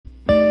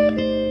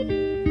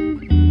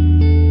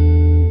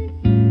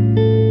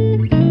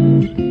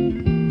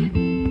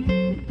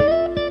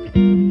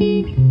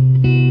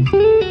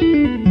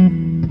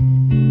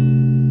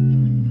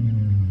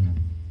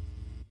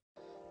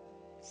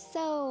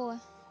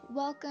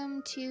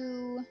Welcome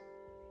to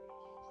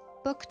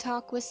Book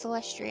Talk with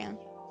Celestria.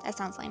 That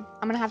sounds lame.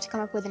 I'm gonna have to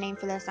come up with a name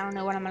for this. I don't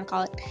know what I'm gonna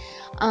call it.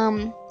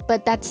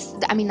 But that's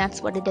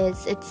what it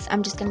is.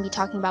 I'm just gonna be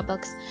talking about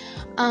books.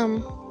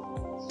 Um,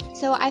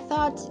 so I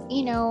thought,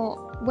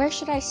 where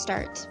should I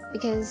start?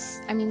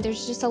 Because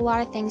there's just a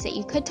lot of things that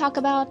you could talk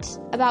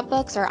about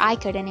books, or I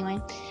could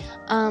anyway.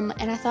 And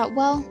I thought,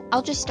 well,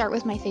 I'll just start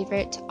with my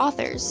favorite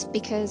authors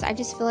because I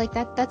just feel like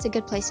that's a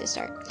good place to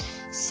start.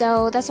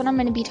 So that's what I'm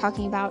going to be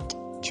talking about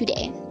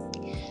today.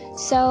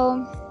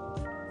 So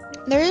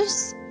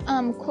there's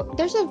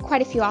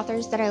quite a few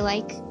authors that I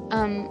like,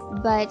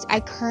 but I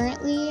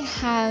currently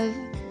have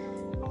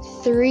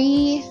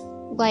three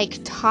like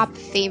top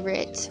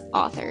favorite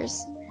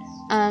authors.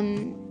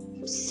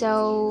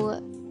 So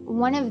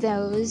one of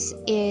those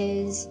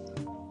is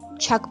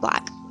Chuck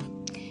Black.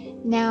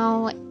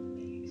 Now,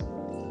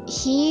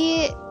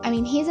 he's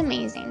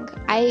amazing.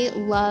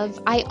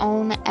 I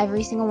own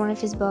every single one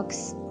of his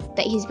books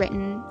that he's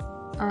written.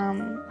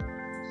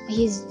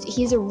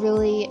 He's a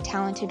really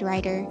talented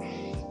writer,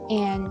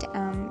 and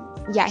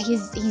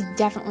he's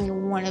definitely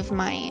one of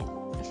my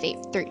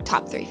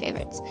top three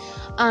favorites.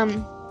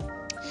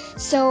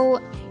 So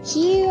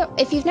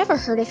if you've never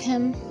heard of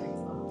him,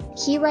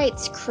 he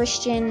writes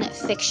Christian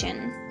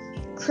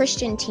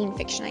teen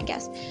fiction, I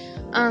guess.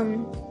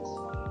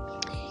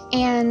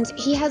 And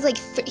he has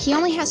he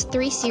only has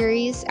 3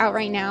 series out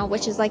right now,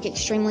 which is like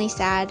extremely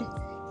sad.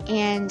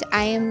 And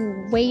I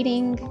am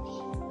waiting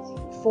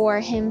for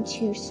him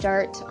to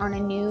start on a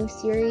new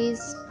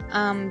series.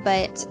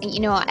 But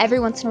every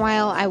once in a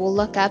while I will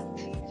look up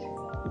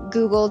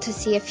Google to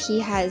see if he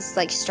has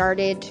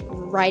started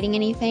writing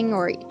anything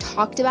or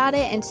talked about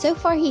it. And so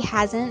far he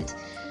hasn't.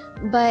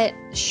 But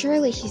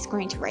surely he's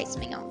going to write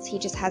something else. He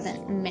just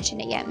hasn't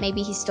mentioned it yet.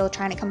 Maybe he's still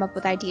trying to come up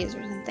with ideas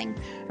or something.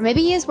 Or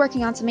maybe he is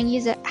working on something,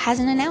 he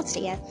hasn't announced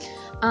it yet.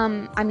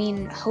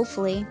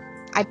 Hopefully.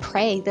 I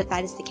pray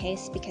that is the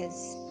case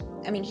because,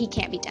 he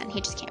can't be done. He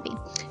just can't be.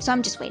 So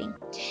I'm just waiting.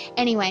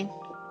 Anyway,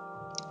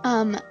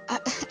 I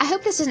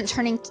hope this isn't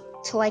turning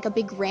to like a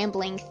big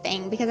rambling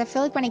thing, because I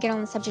feel like when I get on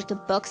the subject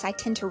of books, I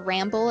tend to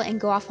ramble and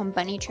go off on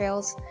bunny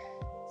trails.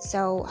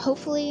 So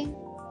hopefully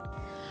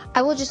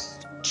I will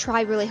just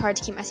try really hard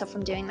to keep myself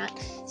from doing that.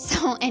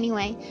 So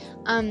anyway,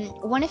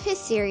 one of his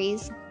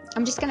series,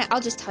 I'll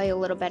just tell you a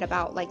little bit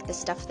about the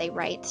stuff they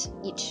write,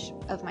 each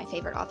of my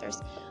favorite authors.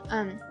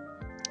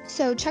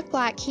 So Chuck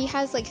Black, he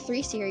has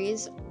 3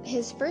 series.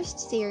 His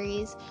first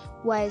series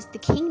was the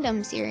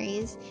Kingdom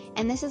series,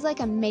 and this is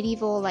a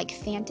medieval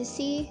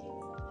fantasy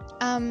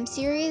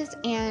series,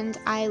 and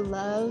I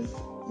love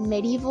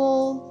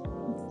medieval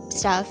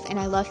stuff and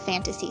I love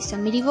fantasy. So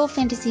medieval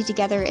fantasy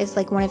together is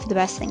one of the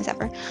best things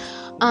ever,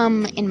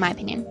 in my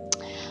opinion.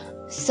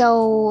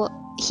 So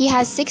he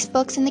has 6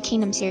 books in the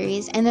Kingdom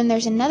series, and then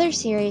there's another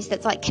series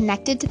that's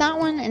connected to that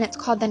one, and it's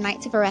called the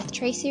Knights of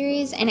Erythrae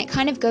series, and it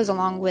kind of goes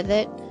along with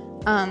it.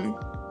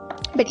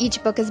 But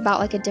each book is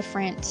about a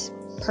different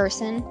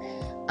person.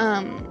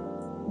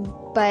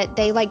 But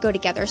they go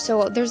together.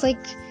 So there's the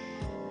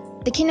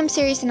Kingdom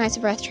series, the Knights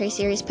of Erythrae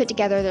series put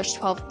together. There's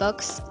 12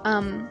 books.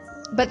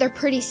 But they're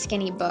pretty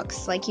skinny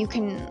books. I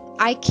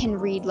can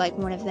read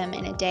one of them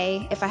in a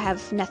day. If I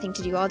have nothing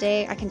to do all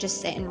day, I can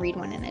just sit and read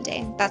one in a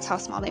day. That's how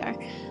small they are.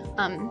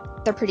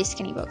 They're pretty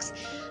skinny books.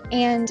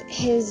 And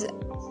his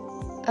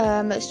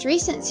most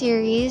recent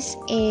series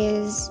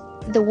is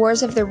The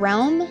Wars of the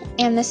Realm,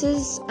 and this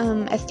is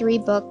a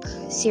 3-book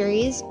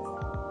series.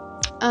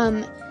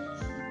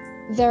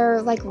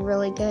 They're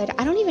really good.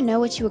 I don't even know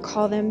what you would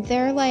call them.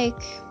 They're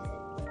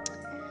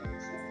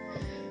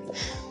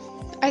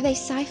are they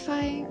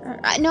sci-fi?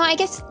 No, I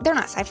guess they're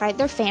not sci-fi.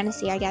 They're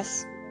fantasy, I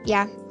guess.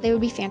 Yeah, they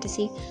would be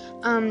fantasy.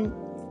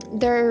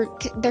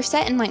 They're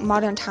set in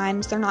modern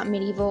times. They're not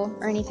medieval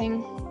or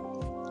anything,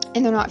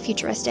 and they're not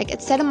futuristic.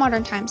 It's set in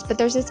modern times, but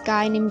there's this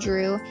guy named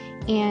Drew,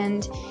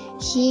 and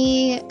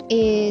he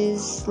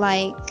is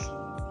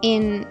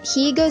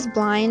he goes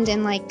blind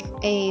in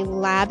a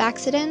lab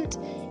accident,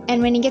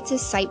 and when he gets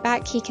his sight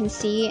back, he can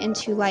see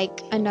into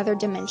another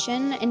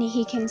dimension, and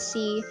he can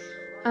see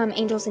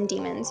angels and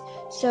demons.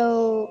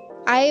 So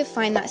I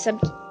find that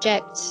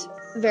subject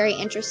very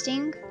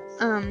interesting,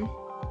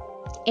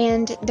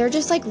 and they're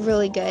just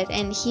really good.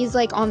 And he's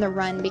on the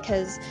run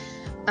because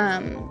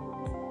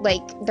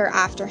they're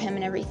after him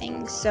and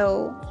everything.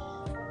 So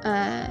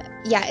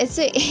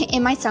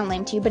it might sound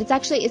lame to you, but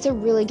it's a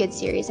really good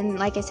series. And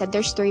like I said,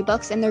 there's 3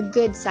 books, and they're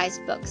good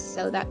sized books,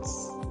 so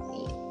that's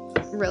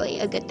really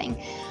a good thing.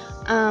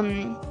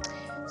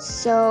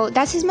 So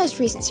that's his most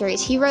recent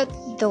series. He wrote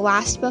the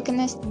last book in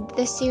this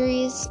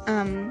series,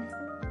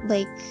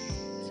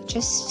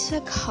 just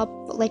a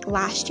couple,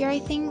 last year, I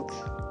think,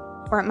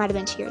 or it might have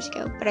been 2 years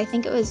ago, but I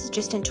think it was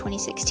just in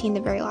 2016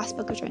 the very last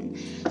book was written.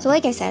 So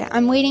like I said,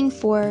 I'm waiting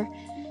for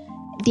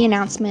the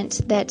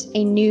announcement that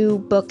a new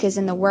book is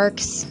in the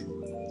works,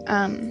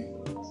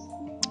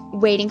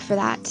 waiting for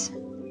that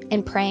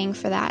and praying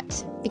for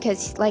that,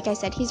 because like I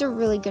said, he's a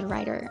really good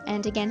writer.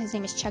 And again, his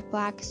name is Chuck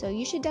Black, so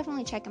you should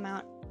definitely check him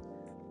out.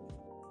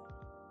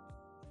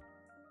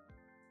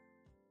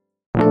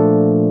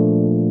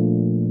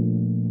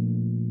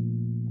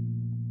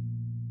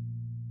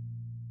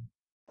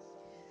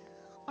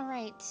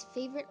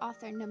 favorite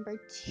author number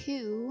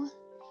 2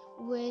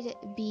 would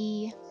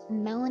be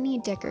Melanie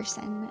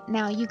Dickerson.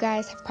 Now, you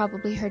guys have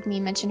probably heard me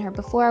mention her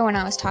before when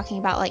I was talking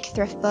about like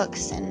thrift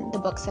books and the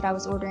books that I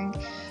was ordering.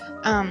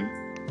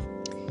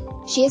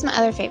 She is my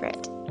other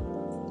favorite.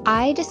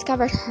 I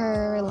discovered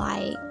her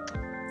like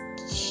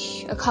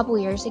a couple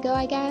years ago,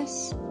 I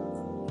guess,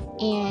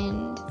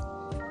 and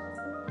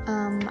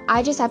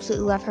I just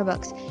absolutely love her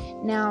books.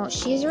 Now,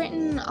 she's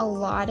written a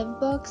lot of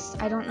books.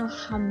 I don't know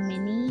how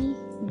many,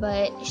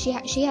 but she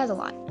has a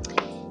lot.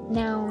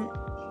 Now,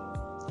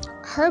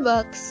 her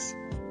books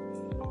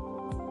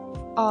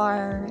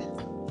are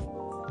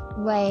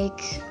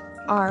romance.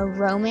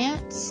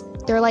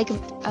 They're like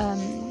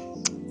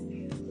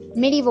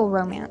medieval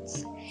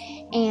romance.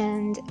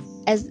 And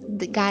as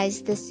the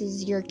guys, this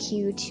is your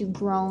cue to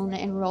groan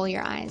and roll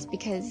your eyes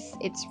because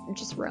it's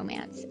just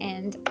romance.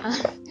 And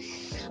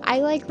I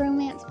like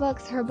romance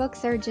books. Her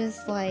books are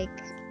just like,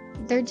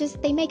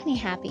 they make me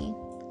happy.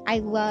 I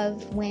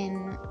love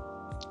when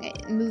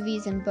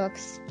movies and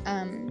books,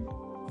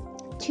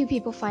 two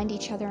people find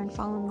each other and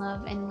fall in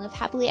love and live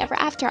happily ever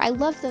after. I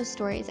love those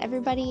stories.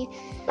 Everybody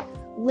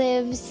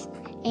lives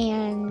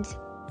and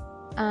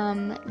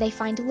they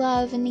find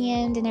love in the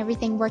end and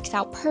everything works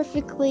out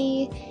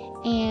perfectly,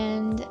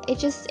 and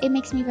it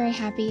makes me very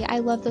happy. I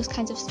love those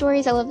kinds of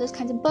stories. I love those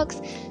kinds of books.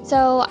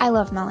 So I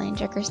love Melanie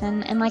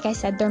Dickerson, and like I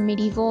said, they're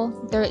medieval.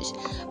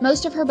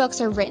 Most of her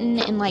books are written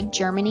in like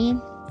Germany.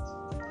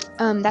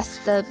 That's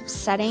the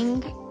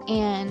setting,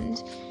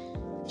 and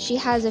she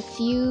has a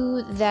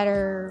few that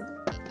are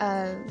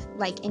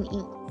like in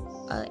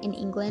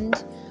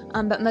England,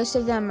 but most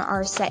of them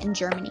are set in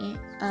Germany.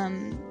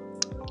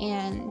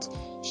 And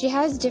she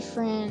has a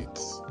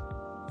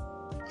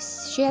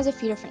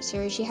few different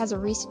series. She has a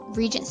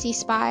Regency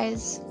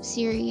Spies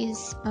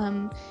series,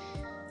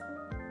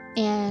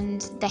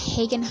 and the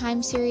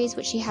Hagenheim series,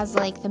 which she has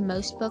like the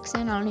most books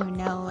in. I don't even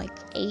know, like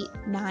 8,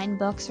 9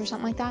 books or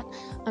something like that.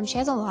 She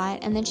has a lot.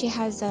 And then she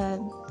has a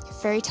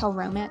fairy tale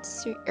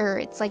romance, or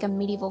it's like a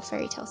medieval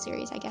fairy tale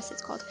series, I guess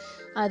it's called.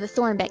 The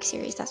Thornbeck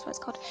series, that's what it's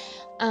called.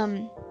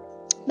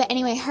 But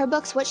anyway, her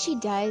books, what she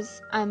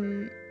does,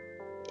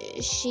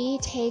 she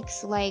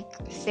takes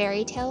like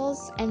fairy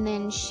tales and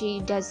then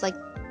she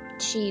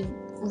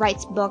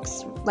writes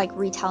books like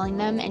retelling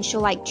them, and she'll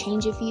like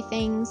change a few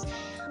things.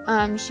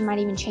 She might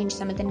even change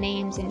some of the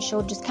names, and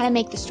she'll just kind of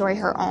make the story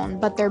her own.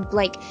 But they're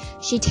like,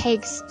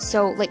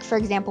 so like, for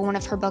example, one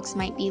of her books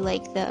might be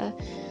like the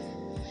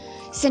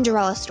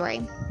Cinderella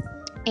story,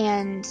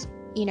 and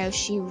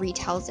she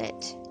retells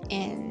it.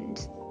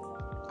 And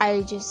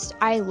I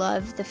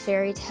love the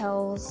fairy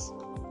tales.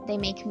 They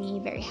make me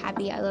very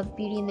happy. I love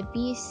Beauty and the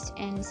Beast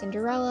and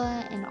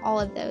Cinderella and all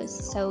of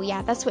those. So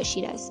yeah, that's what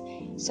she does.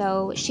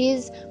 So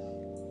she's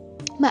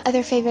my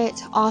other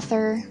favorite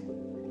author.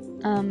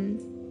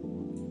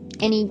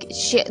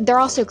 They're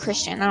also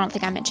Christian. I don't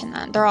think I mentioned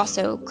that. They're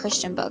also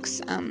Christian books.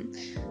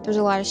 There's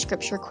a lot of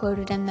scripture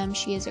quoted in them.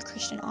 She is a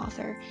Christian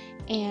author.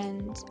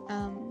 And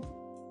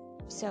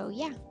so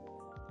yeah.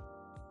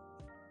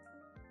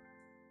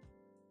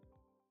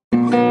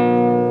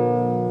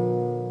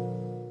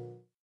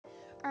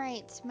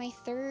 Alright, my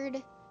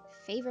third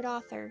favorite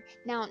author.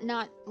 Now,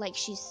 not like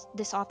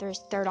this author is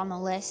third on the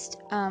list,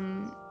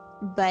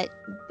 but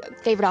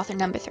favorite author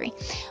number 3.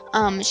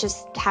 It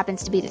just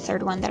happens to be the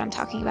third one that I'm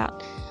talking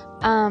about.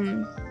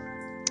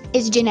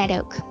 Is Janette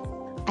Oke.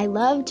 I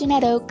love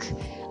Janette Oke.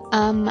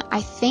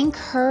 I think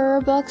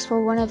her books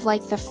were one of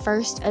like the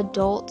first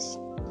adult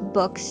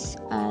books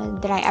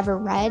that I ever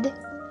read.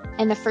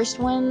 And the first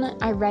one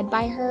I read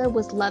by her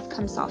was Love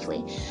Comes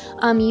Softly.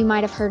 You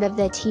might have heard of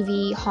the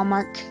TV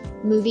Hallmark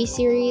movie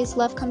series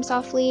Love Comes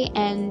Softly,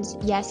 and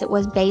yes, it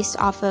was based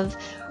off of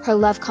her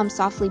Love Comes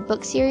Softly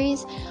book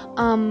series.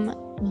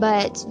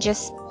 But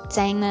just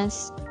saying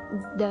this,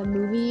 the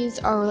movies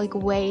are like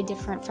way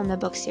different from the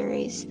book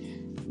series.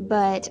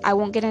 But I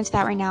won't get into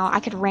that right now. I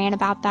could rant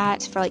about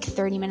that for like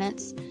 30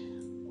 minutes,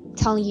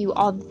 telling you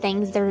all the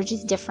things that are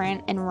just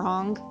different and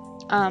wrong.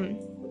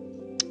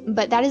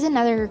 But that is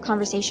another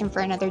conversation for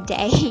another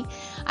day.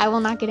 I will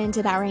not get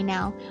into that right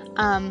now.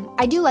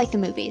 I do like the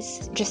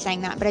movies, just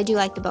saying that, but I do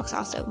like the books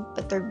also,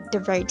 but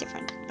they're very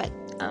different. But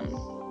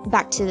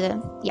back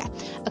to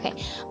okay.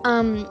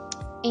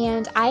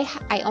 And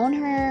I own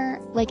her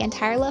like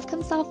entire Love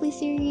Comes Softly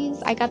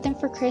series. I got them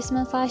for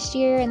Christmas last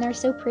year, and they're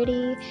so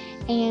pretty.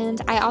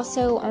 And I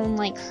also own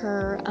like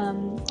her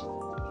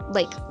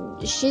like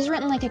she's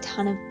written like a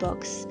ton of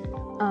books.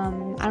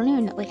 I don't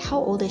even know, like, how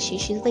old is she?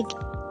 She's like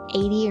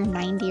 80 or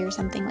 90 or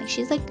something. Like,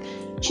 she's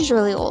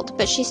really old,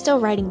 but she's still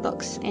writing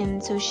books,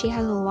 and so she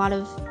has a lot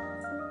of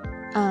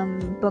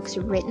books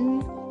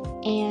written,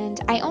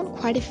 and I own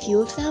quite a few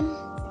of them,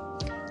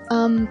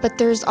 but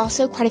there's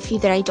also quite a few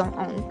that I don't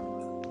own,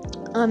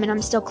 and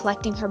I'm still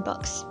collecting her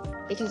books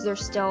because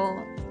there's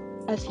still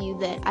a few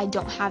that I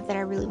don't have that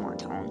I really want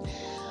to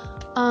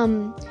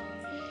own.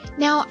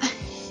 Now,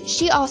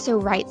 she also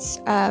writes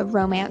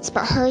romance,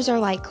 but hers are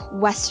like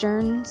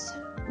Western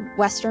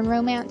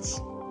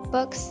romance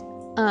books.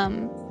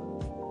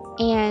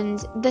 And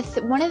the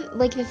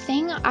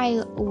thing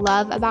I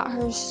love about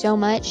her so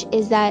much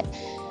is that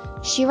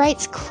she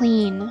writes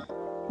clean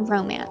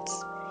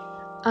romance.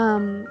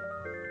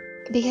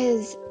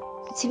 Because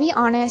to be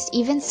honest,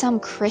 even some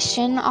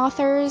Christian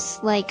authors,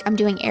 like I'm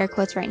doing air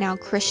quotes right now,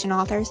 Christian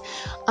authors,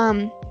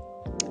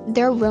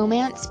 their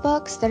romance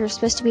books that are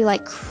supposed to be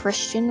like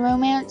Christian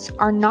romance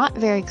are not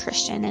very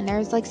Christian, and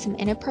there's like some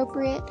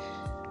inappropriate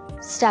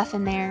stuff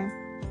in there.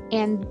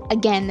 And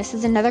again, this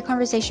is another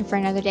conversation for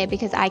another day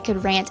because I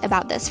could rant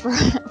about this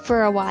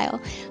for a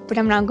while, but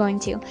I'm not going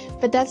to.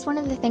 But that's one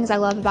of the things I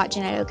love about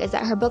Jeanette Oke, is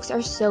that her books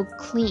are so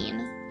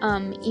clean,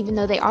 even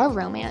though they are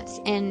romance.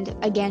 And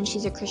again,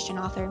 she's a Christian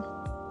author.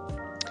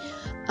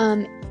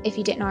 If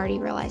you didn't already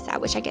realize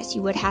that, which I guess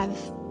you would have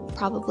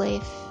probably,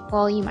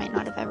 you might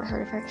not have ever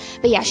heard of her.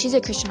 But yeah, she's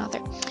a Christian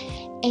author.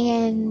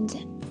 And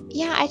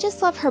yeah, I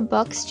just love her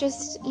books.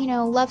 Just,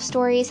 love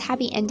stories,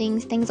 happy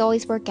endings, things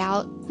always work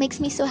out. Makes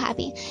me so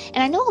happy.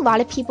 And I know a lot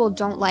of people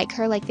don't like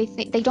her. Like, they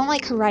don't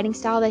like her writing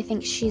style. They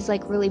think she's,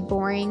 like, really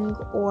boring.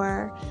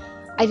 Or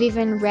I've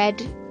even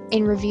read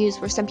in reviews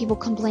where some people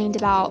complained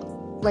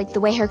about, like, the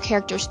way her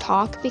characters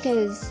talk,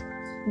 because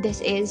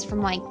this is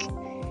from, like,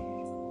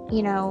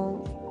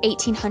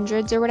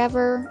 1800s or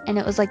whatever, and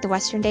it was like the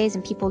Western days,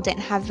 and people didn't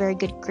have very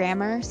good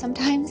grammar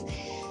sometimes.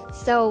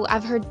 So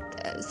I've heard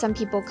some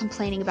people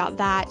complaining about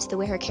that, the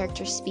way her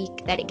characters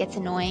speak, that it gets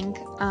annoying.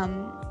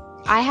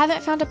 I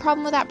haven't found a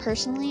problem with that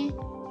personally.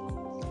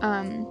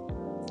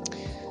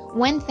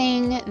 One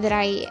thing that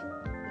I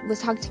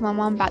was talking to my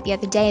mom about the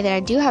other day that I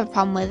do have a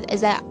problem with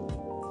is that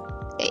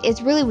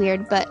it's really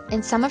weird, but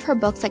in some of her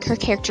books, like, her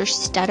characters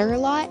stutter a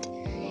lot.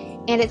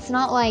 And it's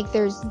not like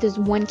there's this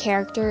one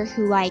character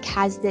who, like,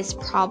 has this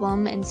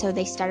problem and so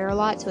they stutter a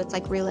lot, so it's,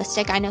 like,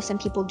 realistic. I know some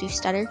people do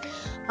stutter,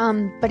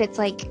 but it's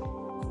like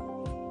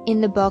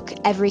in the book,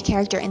 every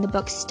character in the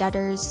book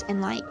stutters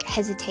and, like,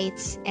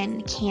 hesitates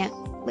and can't,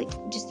 like,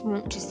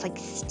 won't just, like,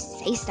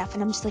 say stuff,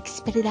 and I'm just like,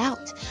 spit it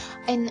out.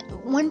 And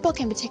one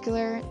book in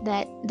particular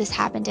that this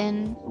happened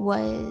in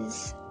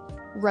was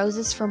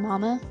Roses for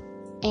Mama,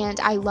 and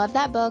I love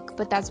that book,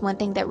 but that's one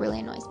thing that really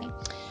annoys me.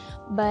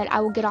 But I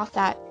will get off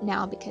that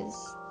now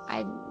because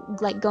I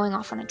like going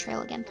off on a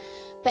trail again.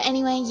 But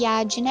anyway,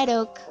 yeah, Jeanette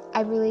Oke,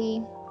 I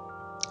really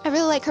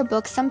like her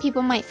books. Some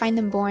people might find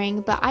them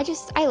boring, but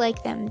I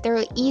like them.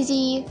 They're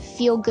easy,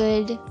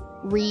 feel-good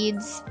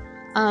reads.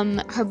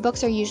 Her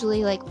books are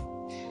usually, like,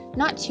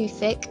 not too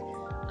thick.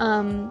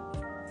 And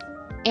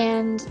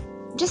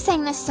just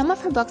saying this, some of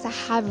her books I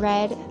have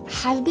read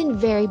have been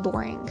very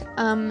boring.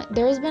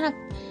 There's been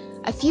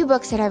a few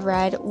books that I've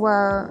read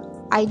where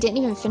I didn't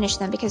even finish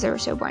them because they were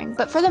so boring.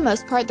 But for the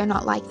most part, they're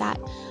not like that.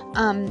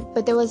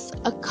 But there was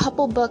a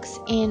couple books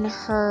in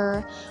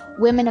her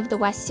Women of the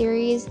West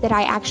series that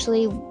I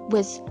actually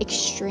was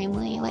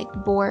extremely, like,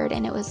 bored,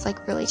 and it was,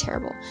 like, really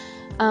terrible.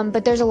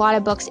 But there's a lot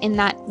of books in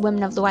that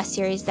Women of the West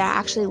series that I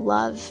actually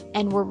love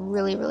and were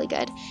really, really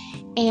good.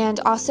 And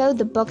also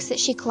the books that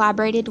she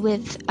collaborated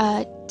with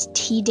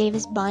T.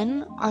 Davis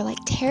Bunn are, like,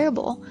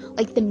 terrible.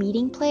 Like, The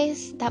Meeting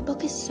Place, that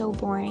book is so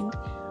boring.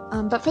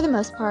 But for the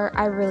most part,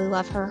 I really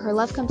love her. Her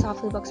Love Comes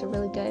Softly books are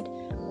really good.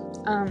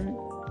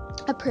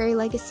 A Prairie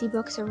Legacy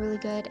books are really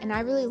good. And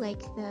I really like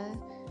the...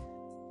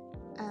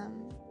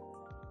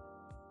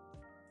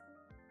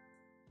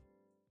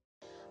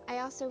 I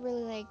also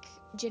really like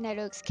Jeanette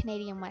Oke's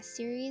Canadian West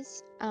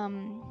series,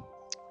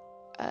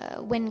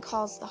 When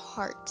Calls the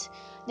Heart.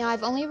 Now,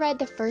 I've only read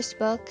the first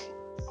book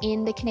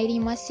in the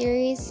Canadian West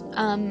series,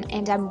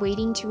 and I'm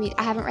waiting to read...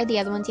 I haven't read the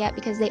other ones yet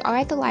because they are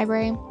at the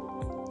library.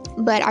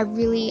 But I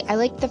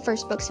like the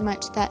first book so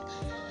much that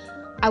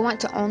I want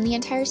to own the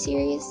entire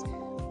series.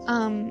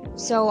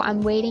 So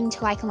I'm waiting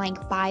till I can,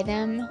 like, buy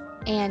them,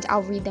 and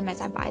I'll read them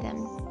as I buy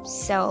them.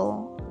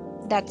 So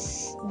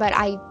but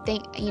I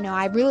think,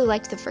 I really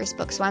liked the first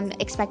book, so I'm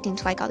expecting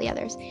to like all the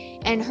others.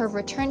 And her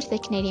Return to the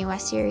Canadian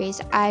West series,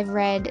 I've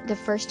read the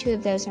first two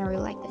of those, and I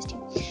really like those too.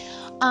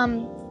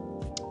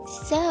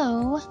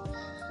 So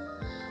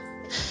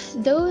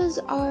those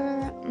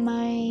are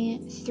my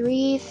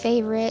 3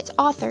 favorite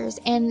authors,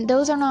 and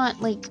those are not,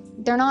 like,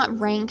 they're not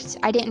ranked.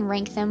 I didn't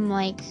rank them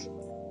like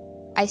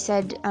I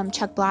said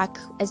Chuck Black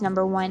as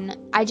number 1.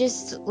 I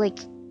just, like,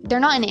 they're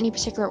not in any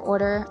particular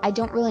order. I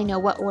don't really know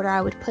what order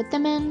I would put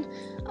them in,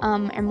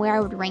 and where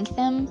I would rank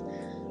them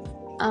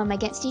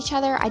against each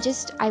other.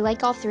 I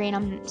like all 3, and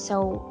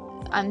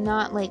I'm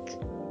not, like,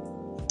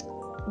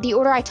 the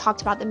order I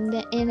talked about them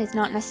in is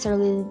not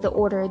necessarily the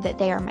order that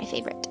they are my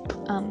favorite.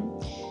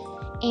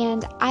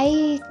 And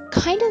I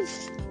kind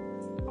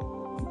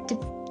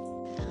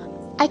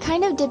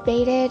of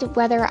debated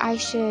whether I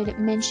should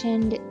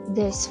mention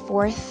this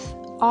 4th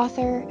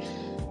author,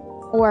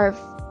 or if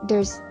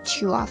there's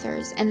 2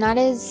 authors, and that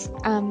is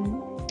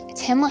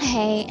Tim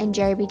LaHaye and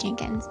Jerry B.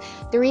 Jenkins.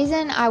 The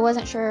reason I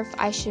wasn't sure if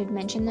I should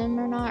mention them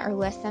or not, or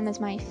list them as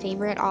my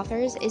favorite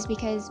authors, is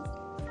because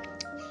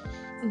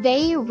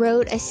they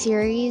wrote a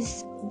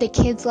series, the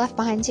Kids Left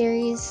Behind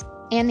series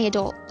and the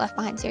Adult Left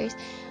Behind series,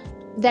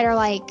 that are,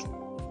 like,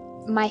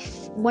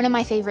 one of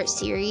my favorite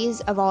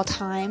series of all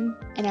time,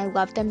 and I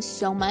love them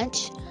so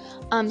much.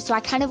 So I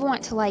kind of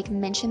want to like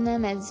mention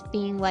them as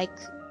being like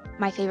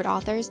my favorite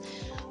authors,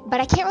 but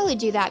I can't really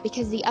do that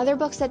because the other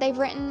books that they've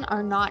written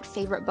are not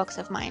favorite books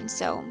of mine.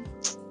 So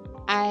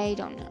I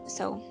don't know.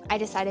 So I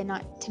decided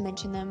not to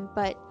mention them,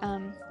 but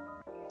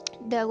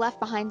the Left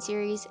Behind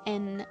series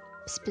and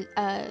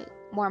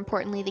more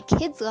importantly, the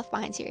Kids Left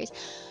Behind series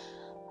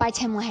by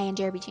Tim LaHaye and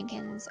Jeremy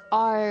Jenkins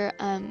are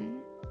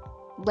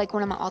like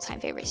one of my all-time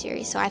favorite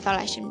series, so I thought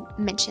I should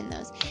mention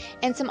those.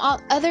 And some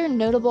other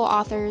notable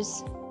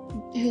authors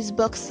whose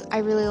books I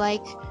really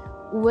like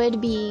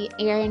would be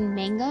Erin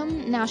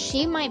Mangum. Now,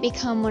 she might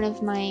become one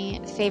of my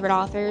favorite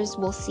authors.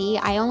 We'll see.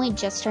 I only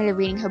just started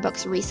reading her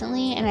books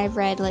recently, and I've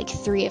read like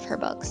 3 of her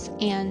books,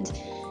 and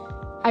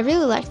I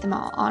really like them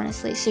all,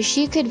 honestly. So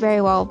she could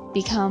very well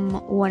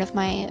become one of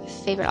my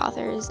favorite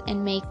authors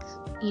and make,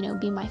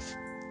 be my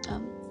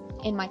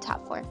in my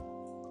top 4.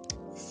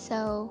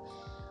 So,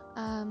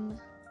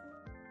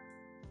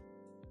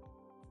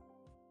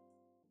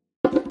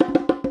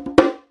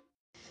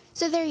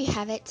 so there you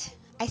have it.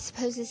 I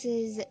suppose this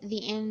is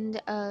the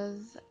end of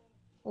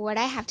what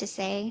I have to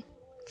say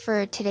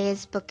for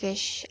today's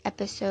bookish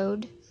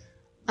episode.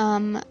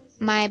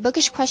 My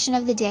bookish question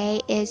of the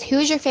day is, who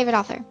is your favorite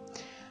author?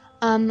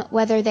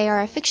 Whether they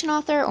are a fiction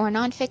author or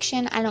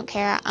nonfiction, I don't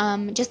care.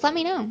 Just let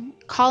me know.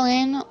 Call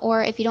in,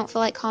 or if you don't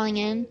feel like calling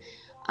in,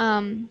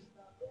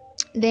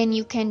 then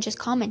you can just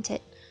comment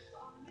it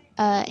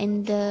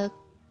in the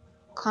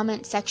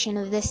comment section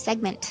of this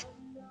segment.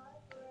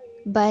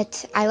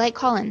 But I like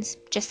call-ins,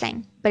 just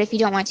saying. But if you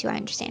don't want to, I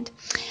understand.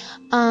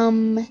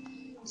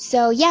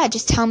 So yeah,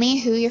 just tell me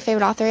who your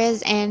favorite author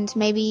is, and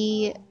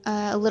maybe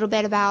a little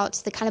bit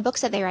about the kind of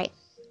books that they write.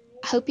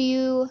 I hope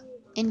you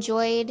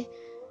enjoyed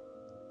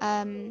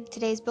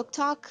today's book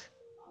talk.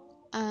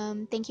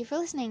 Thank you for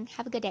listening.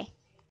 Have a good day.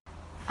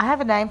 I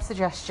have a name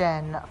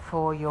suggestion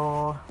for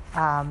your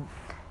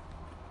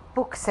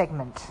book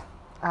segment.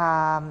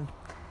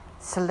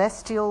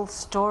 Celestial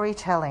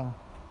Storytelling.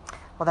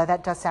 Although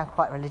that does sound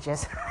quite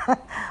religious.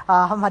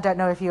 I don't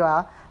know if you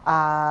are.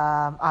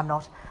 I'm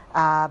not.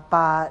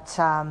 But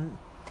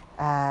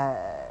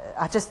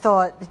I just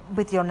thought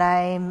with your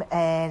name,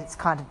 and it's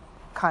kind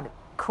of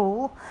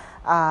cool.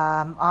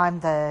 I'm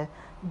the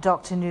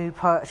Dr. New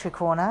Poetry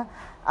Corner,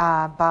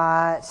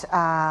 but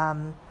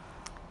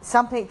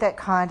something that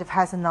kind of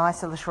has a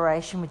nice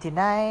alliteration with your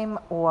name,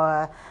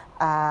 or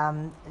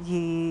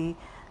you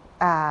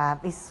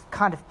is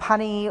kind of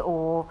punny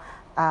or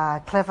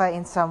clever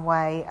in some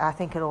way. I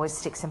think it always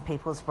sticks in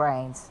people's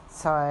brains.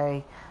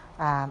 So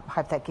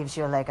hope that gives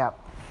you a leg up.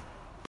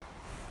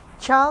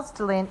 Charles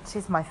DeLint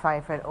is my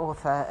favourite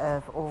author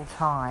of all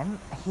time.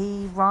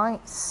 He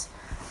writes,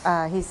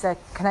 he's a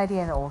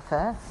Canadian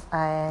author,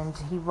 and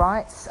he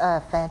writes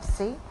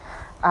fantasy,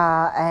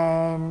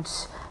 and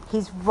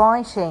his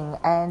writing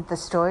and the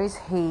stories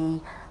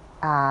he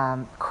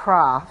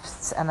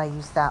crafts, and I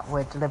use that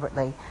word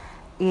deliberately,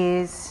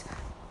 is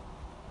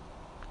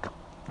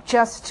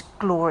just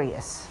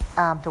glorious.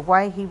 The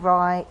way he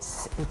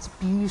writes, it's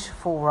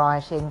beautiful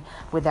writing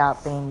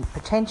without being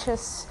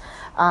pretentious.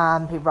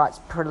 He writes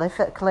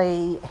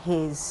prolifically.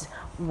 His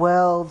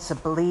worlds are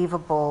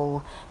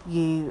believable.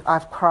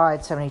 I've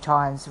cried so many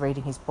times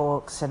reading his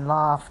books and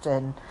laughed,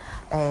 and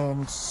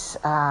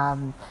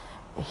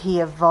he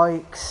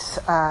evokes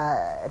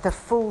the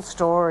full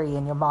story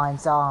in your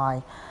mind's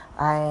eye.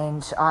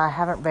 And I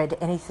haven't read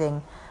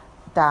anything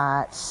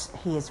that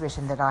he has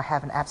written that I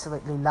haven't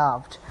absolutely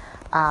loved.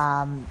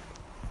 And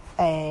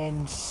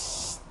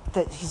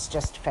that he's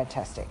just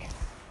fantastic.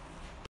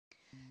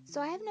 So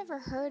I have never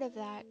heard of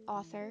that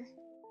author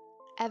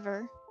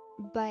ever,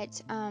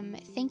 but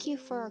thank you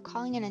for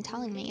calling in and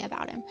telling me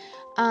about him.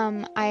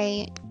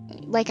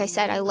 Like I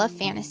said, I love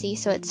fantasy,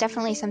 so it's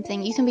definitely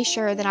something you can be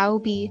sure that I will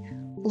be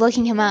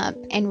looking him up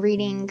and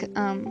reading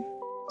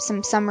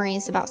some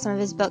summaries about some of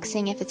his books,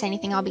 seeing if it's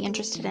anything I'll be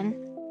interested in.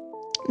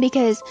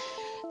 Because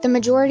the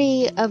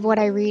majority of what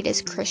I read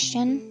is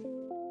Christian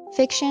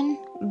fiction,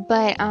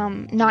 but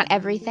not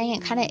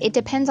everything. It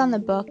depends on the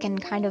book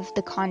and kind of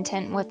the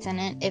content, what's in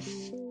it, if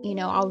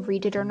I'll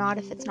read it or not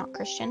if it's not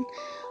Christian.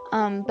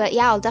 But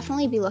yeah, I'll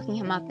definitely be looking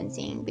him up and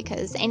seeing,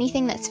 because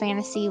anything that's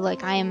fantasy,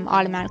 like, I am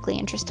automatically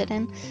interested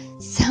in.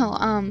 So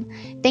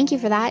thank you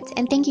for that,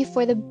 and thank you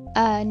for the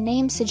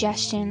name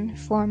suggestion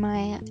for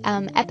my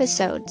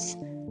episodes.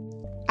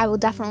 I will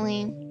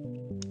definitely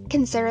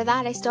consider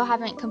that. I still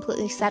haven't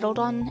completely settled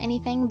on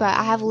anything, but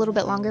I have a little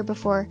bit longer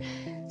before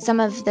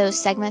some of those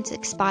segments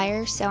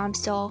expire, so I'm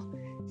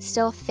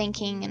still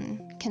thinking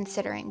and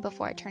considering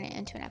before I turn it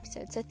into an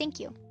episode. So thank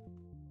you.